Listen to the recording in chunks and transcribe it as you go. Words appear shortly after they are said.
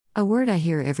A word I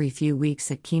hear every few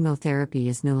weeks at chemotherapy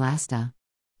is Neulasta.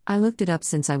 I looked it up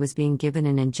since I was being given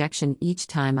an injection each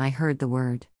time I heard the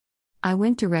word. I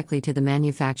went directly to the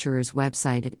manufacturer's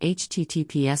website at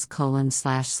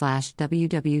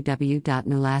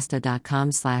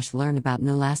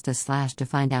https://www.neulasta.com/learn-about-Neulasta/ to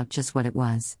find out just what it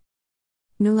was.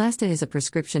 Neulasta is a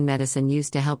prescription medicine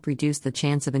used to help reduce the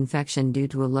chance of infection due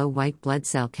to a low white blood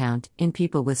cell count in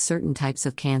people with certain types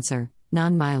of cancer,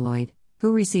 non-myeloid,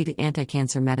 who receive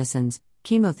anti-cancer medicines,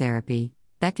 chemotherapy,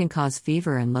 that can cause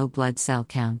fever and low blood cell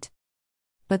count.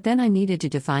 But then I needed to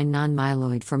define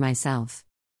non-myeloid for myself.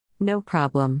 No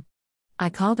problem.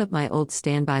 I called up my old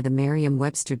standby, the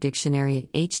Merriam-Webster dictionary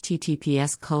at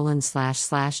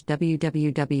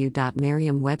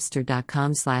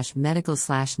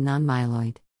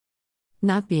https://www.merriam-webster.com/medical/non-myeloid.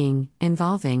 Not being,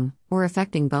 involving, or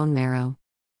affecting bone marrow.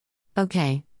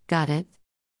 Okay, got it.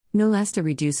 Neulasta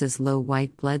reduces low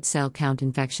white blood cell count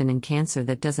infection in cancer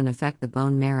that doesn't affect the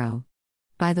bone marrow.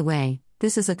 By the way,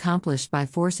 this is accomplished by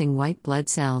forcing white blood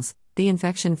cells, the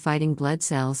infection-fighting blood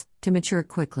cells, to mature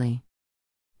quickly.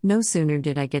 No sooner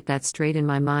did I get that straight in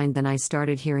my mind than I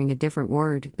started hearing a different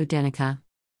word, Udenyca.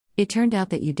 It turned out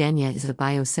that Udenya is a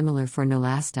biosimilar for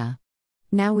Neulasta.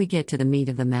 Now we get to the meat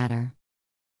of the matter.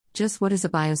 Just what is a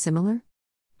biosimilar?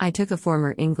 I took a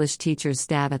former English teacher's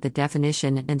stab at the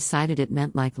definition and decided it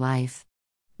meant like life.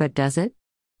 But does it?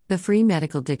 The free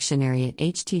medical dictionary at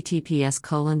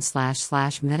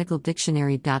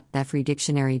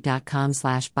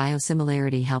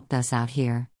https://medicaldictionary.thefreedictionary.com/biosimilarity helped us out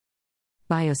here.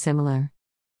 Biosimilar.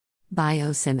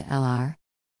 Biosim-LR.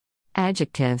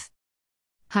 Adjective.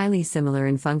 Highly similar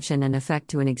in function and effect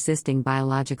to an existing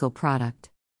biological product.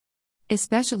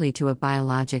 Especially to a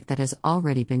biologic that has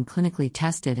already been clinically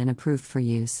tested and approved for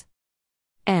use.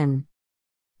 N.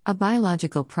 A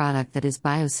biological product that is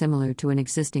biosimilar to an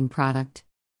existing product.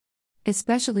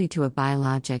 Especially to a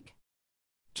biologic.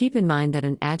 Keep in mind that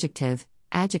an adjective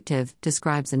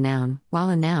describes a noun, while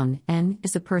a noun, N,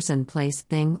 is a person, place,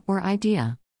 thing, or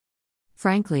idea.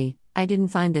 Frankly, I didn't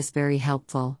find this very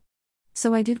helpful.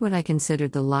 So I did what I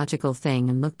considered the logical thing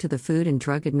and looked to the Food and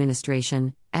Drug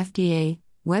Administration, FDA,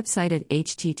 website at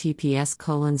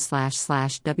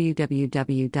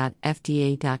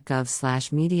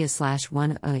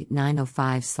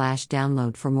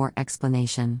https://www.fda.gov/media/18905/download for more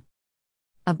explanation.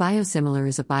 A biosimilar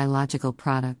is a biological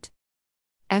product.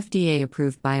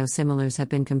 FDA-approved biosimilars have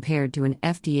been compared to an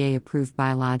FDA-approved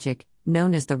biologic,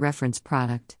 known as the reference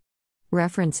product.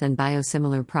 Reference and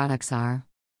biosimilar products are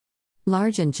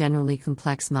large and generally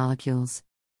complex molecules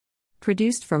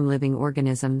produced from living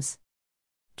organisms,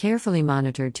 carefully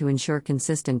monitored to ensure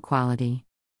consistent quality,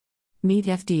 meet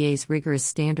FDA's rigorous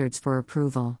standards for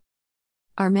approval,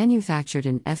 are manufactured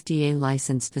in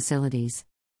FDA-licensed facilities,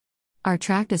 are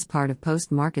tracked as part of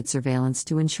post-market surveillance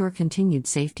to ensure continued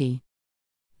safety.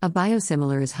 A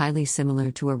biosimilar is highly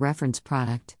similar to a reference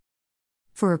product.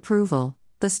 For approval,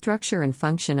 the structure and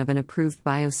function of an approved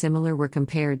biosimilar were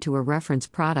compared to a reference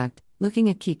product, looking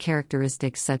at key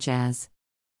characteristics such as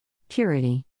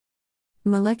purity,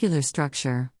 molecular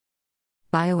structure,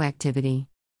 bioactivity.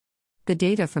 The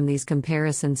data from these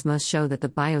comparisons must show that the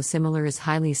biosimilar is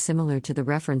highly similar to the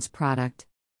reference product.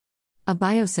 A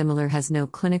biosimilar has no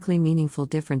clinically meaningful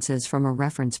differences from a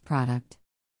reference product.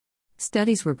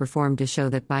 Studies were performed to show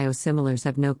that biosimilars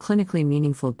have no clinically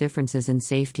meaningful differences in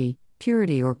safety,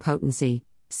 purity or potency,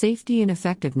 safety and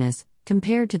effectiveness,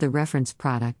 compared to the reference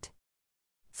product.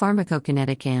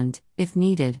 Pharmacokinetic and, if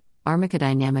needed,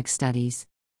 pharmacodynamic studies.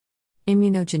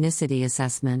 Immunogenicity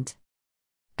assessment.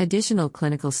 Additional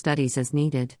clinical studies as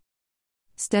needed.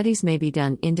 Studies may be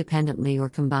done independently or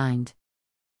combined.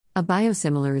 A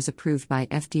biosimilar is approved by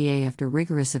FDA after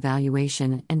rigorous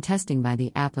evaluation and testing by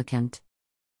the applicant.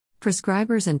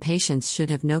 Prescribers and patients should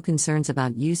have no concerns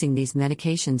about using these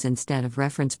medications instead of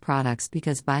reference products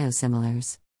because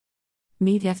biosimilars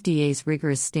meet FDA's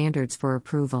rigorous standards for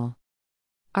approval,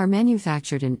 are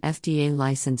manufactured in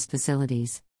FDA-licensed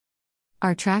facilities,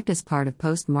 are tracked as part of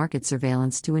post-market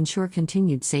surveillance to ensure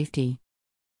continued safety.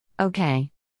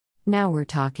 Okay. Now we're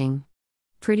talking.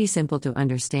 Pretty simple to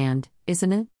understand,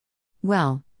 isn't it?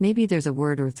 Well, maybe there's a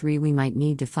word or three we might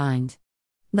need to find.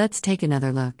 Let's take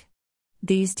another look.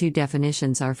 These two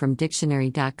definitions are from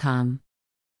dictionary.com.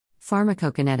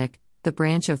 Pharmacokinetic, the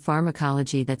branch of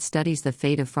pharmacology that studies the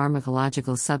fate of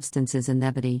pharmacological substances in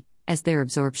the body, as their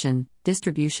absorption,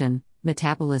 distribution,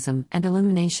 metabolism, and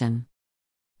elimination.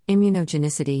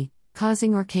 Immunogenicity,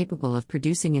 causing or capable of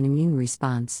producing an immune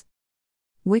response.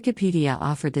 Wikipedia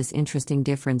offered this interesting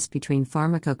difference between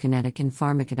pharmacokinetic and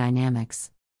pharmacodynamics.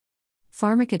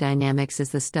 Pharmacodynamics is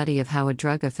the study of how a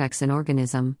drug affects an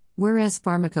organism, whereas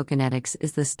pharmacokinetics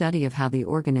is the study of how the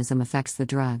organism affects the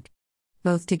drug.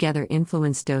 Both together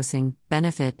influence dosing,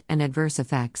 benefit, and adverse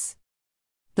effects.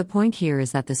 The point here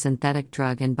is that the synthetic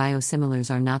drug and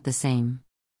biosimilars are not the same.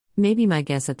 Maybe my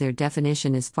guess at their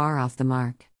definition is far off the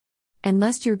mark. And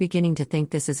lest you're beginning to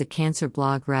think this is a cancer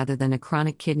blog rather than a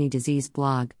chronic kidney disease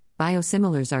blog,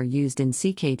 biosimilars are used in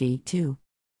CKD too.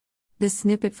 This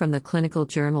snippet from the Clinical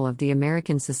Journal of the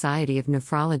American Society of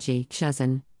Nephrology,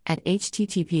 CHOSN, at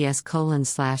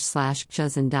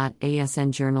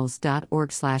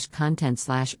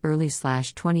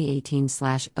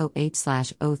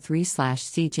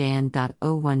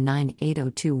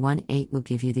will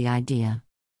give you the idea.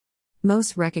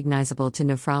 Most recognizable to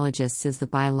nephrologists is the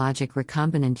biologic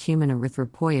recombinant human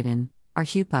erythropoietin, or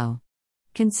HUPO.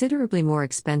 Considerably more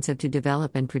expensive to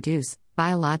develop and produce,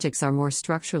 biologics are more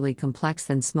structurally complex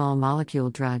than small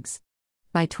molecule drugs.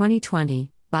 By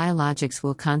 2020, biologics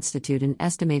will constitute an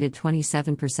estimated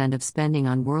 27% of spending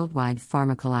on worldwide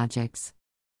pharmacologics.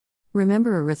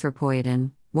 Remember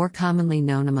erythropoietin, more commonly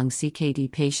known among CKD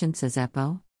patients as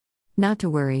EPO? Not to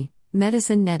worry,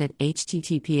 MedicineNet at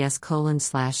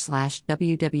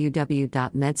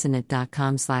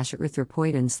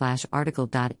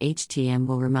https://www.medicinet.com/erythropoietin/article.htm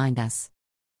will remind us.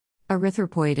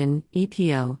 Erythropoietin,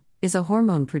 EPO, is a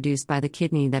hormone produced by the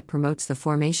kidney that promotes the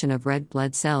formation of red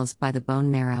blood cells by the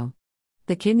bone marrow.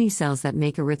 The kidney cells that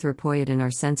make erythropoietin are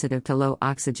sensitive to low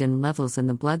oxygen levels in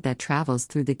the blood that travels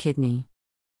through the kidney.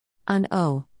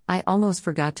 I almost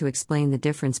forgot to explain the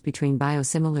difference between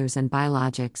biosimilars and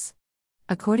biologics.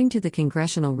 According to the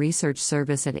Congressional Research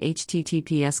Service at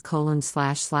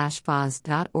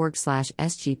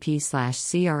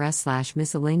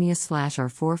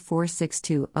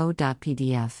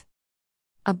https://fos.org/sgp/crs/miscellaneous/r44620.pdf.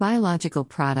 A biological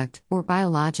product, or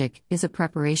biologic, is a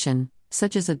preparation,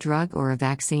 such as a drug or a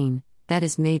vaccine, that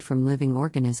is made from living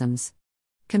organisms.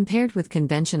 Compared with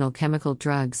conventional chemical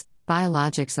drugs,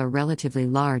 biologics are relatively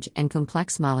large and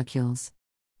complex molecules.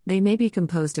 They may be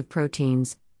composed of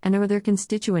proteins, and/or their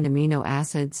constituent amino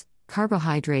acids,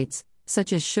 carbohydrates,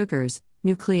 such as sugars,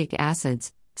 nucleic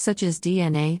acids, such as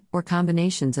DNA, or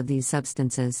combinations of these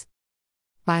substances.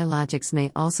 Biologics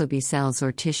may also be cells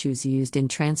or tissues used in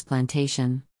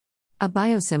transplantation. A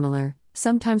biosimilar,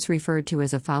 sometimes referred to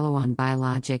as a follow-on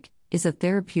biologic, is a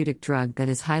therapeutic drug that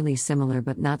is highly similar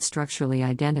but not structurally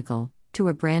identical to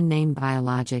a brand-name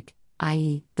biologic,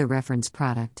 i.e., the reference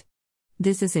product.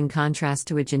 This is in contrast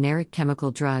to a generic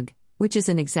chemical drug, which is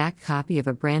an exact copy of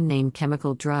a brand-name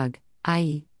chemical drug,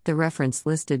 i.e., the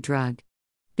reference-listed drug.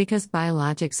 Because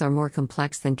biologics are more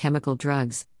complex than chemical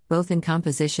drugs, both in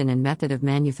composition and method of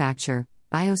manufacture,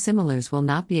 biosimilars will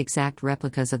not be exact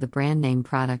replicas of the brand-name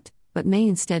product, but may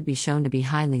instead be shown to be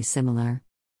highly similar.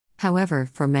 However,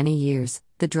 for many years,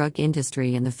 the drug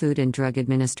industry and the Food and Drug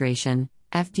Administration,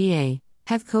 FDA,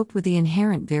 have coped with the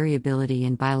inherent variability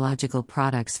in biological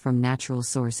products from natural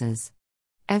sources.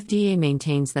 FDA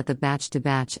maintains that the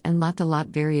batch-to-batch and lot-to-lot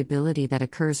variability that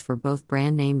occurs for both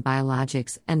brand-name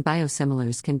biologics and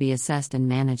biosimilars can be assessed and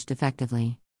managed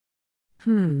effectively.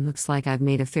 Looks like I've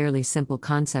made a fairly simple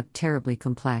concept terribly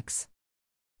complex.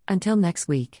 Until next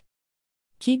week.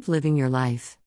 Keep living your life.